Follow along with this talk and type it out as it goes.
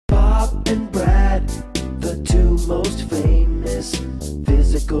Heine's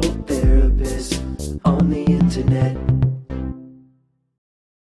physical therapist on the internet.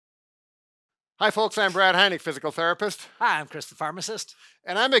 Hi, folks. I'm Brad Heineck, physical therapist. Hi, I'm Chris, the pharmacist.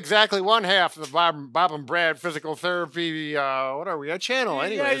 And I'm exactly one half of the Bob and Brad Physical Therapy, what are we, a channel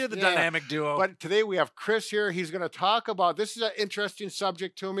anyway. Yeah, you're the dynamic duo. But today we have Chris here. He's going to talk about, this is an interesting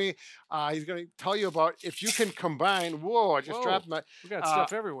subject to me. He's going to tell you about if you can combine, whoa, I just dropped my. We got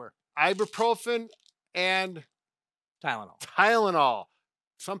stuff everywhere. Ibuprofen and Tylenol.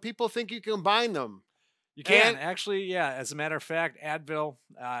 Some people think you combine them. You can actually, yeah. As a matter of fact, Advil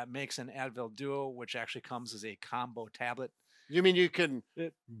makes an Advil Duo, which actually comes as a combo tablet. You mean you can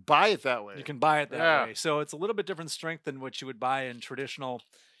buy it that way? You can buy it that way. So it's a little bit different strength than what you would buy in traditional,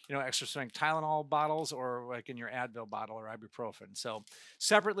 extra strength Tylenol bottles or like in your Advil bottle or ibuprofen. So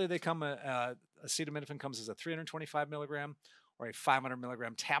separately, they come. Acetaminophen comes as a 325 milligram or a 500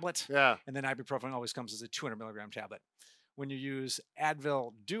 milligram tablet. Yeah. And then ibuprofen always comes as a 200 milligram tablet. When you use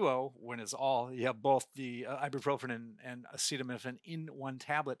Advil Duo, you have both the ibuprofen and acetaminophen in one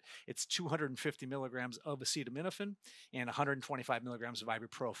tablet, it's 250 milligrams of acetaminophen and 125 milligrams of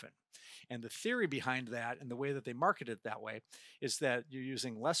ibuprofen. And the theory behind that and the way that they market it that way is that you're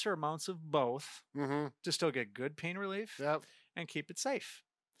using lesser amounts of both to still get good pain relief and keep it safe.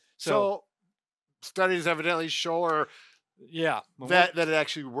 So studies evidently show that it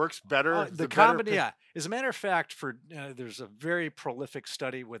actually works better. As a matter of fact, there's a very prolific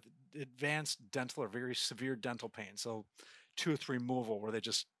study with advanced dental or very severe dental pain, so tooth removal, where they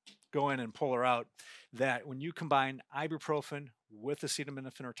just go in and pull her out. That when you combine ibuprofen with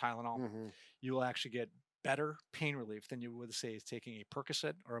acetaminophen or Tylenol, you will actually get better pain relief than you would say taking a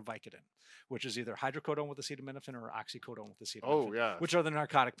Percocet or a Vicodin, which is either hydrocodone with acetaminophen or oxycodone with acetaminophen. Oh, yeah. Which are the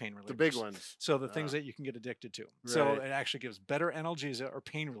narcotic pain relievers. The big ones. So the things that you can get addicted to. Right. So it actually gives better analgesia or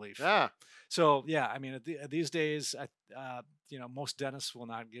pain relief. Yeah. So, yeah, I mean, these days, most dentists will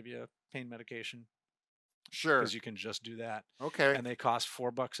not give you pain medication. Sure. Because you can just do that. Okay. And they cost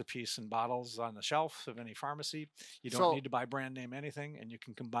 $4 a piece in bottles on the shelf of any pharmacy. You don't need to buy brand name anything, and you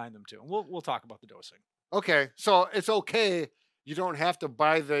can combine them too. And we'll talk about the dosing. Okay, so it's okay. You don't have to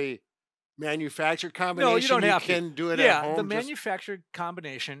buy the manufactured combination. No, you don't have to. You can do it at home. Yeah, the manufactured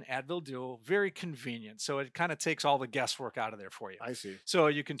combination, Advil Duo, very convenient. So it kind of takes all the guesswork out of there for you. I see. So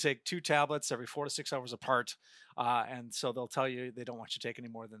you can take 2 tablets every 4 to 6 hours apart. And so they'll tell you they don't want you to take any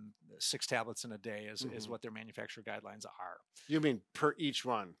more than 6 tablets in a day is what their manufacturer guidelines are. You mean per each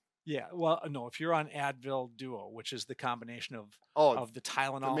one? Yeah, well, no. If you're on Advil Duo, which is the combination of the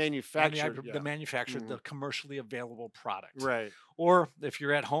Tylenol, the manufactured, the commercially available product, right? Or if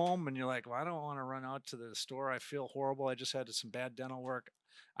you're at home and you're like, well, I don't want to run out to the store. I feel horrible. I just had some bad dental work.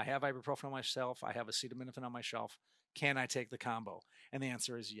 I have ibuprofen on my shelf. I have acetaminophen on my shelf. Can I take the combo? And the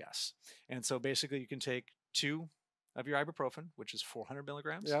answer is yes. And so basically, you can take 2 of your ibuprofen, which is 400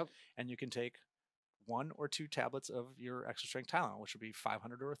 milligrams, and you can take 1 or 2 tablets of your extra strength Tylenol, which would be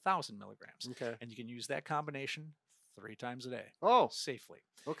 500 or 1,000 milligrams. Okay. And you can use that combination 3 times a day. Oh. Safely.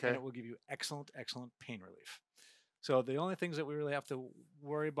 Okay. And it will give you excellent, excellent pain relief. So the only things that we really have to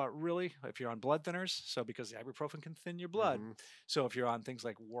worry about, really, if you're on blood thinners, so because the ibuprofen can thin your blood. So if you're on things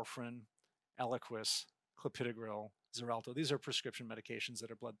like warfarin, Eliquis, clopidogrel, Xarelto, these are prescription medications that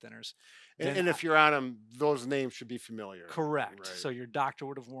are blood thinners. And if you're on them, those names should be familiar. Correct. Right. So your doctor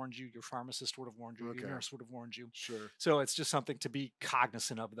would have warned you, your pharmacist would have warned you, your nurse would have warned you. Sure. So it's just something to be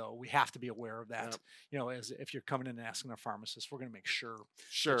cognizant of, though. We have to be aware of that. As if you're coming in and asking a pharmacist, we're going to make sure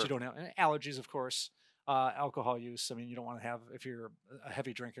that you don't have allergies, of course. Alcohol use. I mean, you don't want to have, if you're a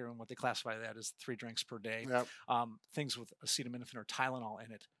heavy drinker, and what they classify that as 3 drinks per day. Things with acetaminophen or Tylenol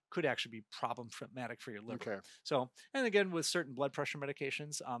in it could actually be problematic for your liver. Okay. So, and again, with certain blood pressure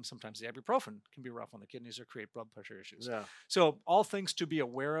medications, sometimes the ibuprofen can be rough on the kidneys or create blood pressure issues. Yeah. So all things to be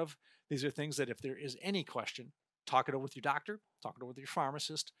aware of. These are things that if there is any question, talk it over with your doctor, talk it over with your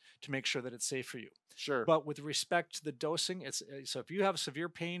pharmacist to make sure that it's safe for you. Sure. But with respect to the dosing, so if you have severe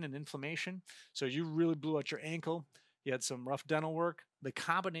pain and inflammation, so you really blew out your ankle, you had some rough dental work, the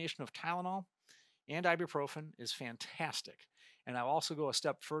combination of Tylenol and ibuprofen is fantastic. And I'll also go a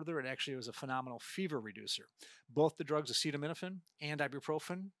step further. It actually was a phenomenal fever reducer. Both the drugs acetaminophen and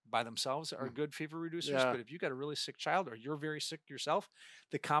ibuprofen by themselves are good fever reducers. But if you've got a really sick child or you're very sick yourself,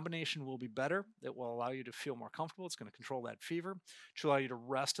 the combination will be better. It will allow you to feel more comfortable. It's going to control that fever, to allow you to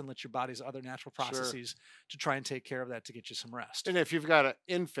rest and let your body's other natural processes to try and take care of that to get you some rest. And if you've got an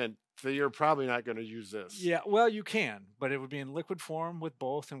infant, you're probably not going to use this. Yeah, well, you can, but it would be in liquid form with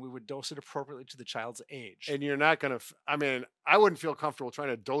both, and we would dose it appropriately to the child's age. And you're not going to, I wouldn't feel comfortable trying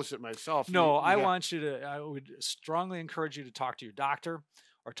to dose it myself. No, I would strongly encourage you to talk to your doctor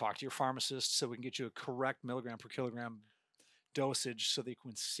or talk to your pharmacist so we can get you a correct milligram per kilogram dosage so that you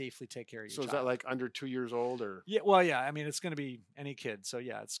can safely take care of your So child. is that like under 2 years old or? Yeah, well, yeah. I mean, it's going to be any kid. So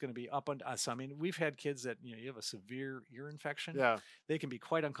yeah, it's going to be up on us. I mean, we've had kids that you have a severe ear infection. Yeah. They can be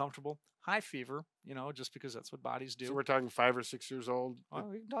quite uncomfortable. High fever, just because that's what bodies do. So we're talking 5 or 6 years old.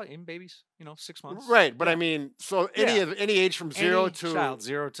 Well, even babies, 6 months. Right, but Yeah. I mean, so any age from 0 Any to child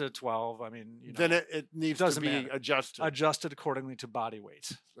 0 to 12. I mean, then it needs to doesn't be matter. adjusted. adjusted accordingly to body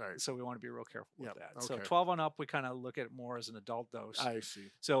weight. Right. So we want to be real careful with Yep, that. So okay. 12 on up, we kind of look at it more as an adult dose. I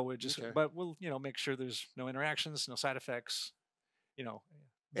see. So we just, Okay. but we'll make sure there's no interactions, no side effects. Those-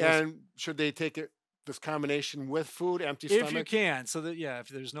 And should they take this combination with food, empty if stomach? you can, so that if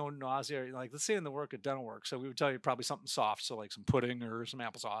there's no nausea, like let's say in the work at dental work, so we would tell you probably something soft, so like some pudding or some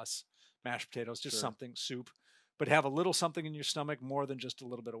applesauce, mashed potatoes, just Sure. something, soup, but have a little something in your stomach more than just a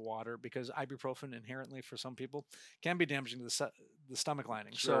little bit of water, because ibuprofen inherently for some people can be damaging to the stomach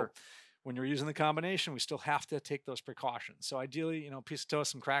lining. Sure. So when you're using the combination, we still have to take those precautions. So ideally, a piece of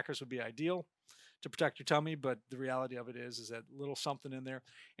toast, some crackers would be ideal to protect your tummy, but the reality of it is that little something in there,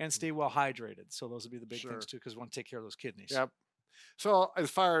 and stay well hydrated. So those would be the big Sure. things too, because we want to take care of those kidneys. Yep. So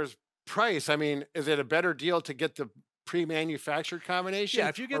as far as price, I mean, is it a better deal to get the pre-manufactured combination? Yeah,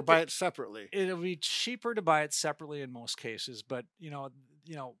 if you or get buy the- it separately. It'll be cheaper to buy it separately in most cases, but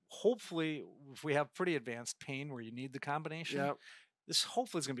hopefully, if we have pretty advanced pain where you need the combination, Yep. this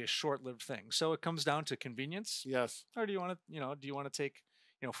hopefully is going to be a short-lived thing. So it comes down to convenience, Yes. or do you want to take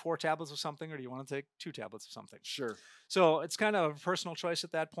 4 tablets of something, or do you want to take 2 tablets of something? Sure. So it's kind of a personal choice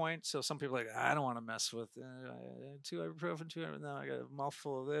at that point. So some people are like, I don't want to mess with 2 ibuprofen, now I got a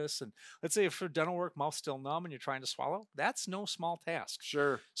mouthful of this. And let's say for dental work, mouth still numb and you're trying to swallow, that's no small task.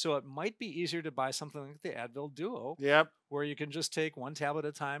 Sure. So it might be easier to buy something like the Advil Duo, Yep. where you can just take 1 tablet at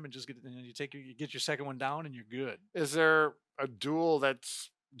a time and just you get your second one down and you're good. Is there a dual that's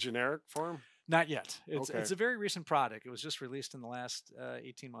generic form? Not yet. It's Okay. a very recent product. It was just released in the last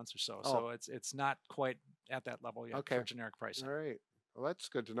 18 months or so. Oh. So it's not quite at that level yet Okay. for generic pricing. All right. Well, that's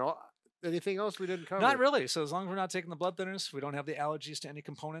good to know. Anything else we didn't cover? Not really. So as long as we're not taking the blood thinners, we don't have the allergies to any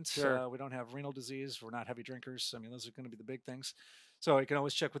components. Sure. We don't have renal disease. We're not heavy drinkers. I mean, those are going to be the big things. So you can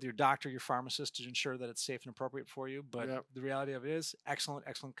always check with your doctor, your pharmacist to ensure that it's safe and appropriate for you. But Yep. the reality of it is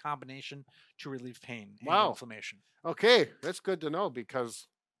excellent combination to relieve pain and Wow. inflammation. Okay, that's good to know because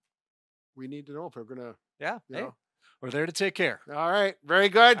we need to know if we're gonna. Yeah. You Hey, know. we're there to take care. All right. Very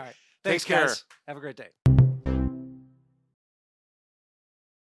good. All right. Take Thanks, care. guys. Have a great day.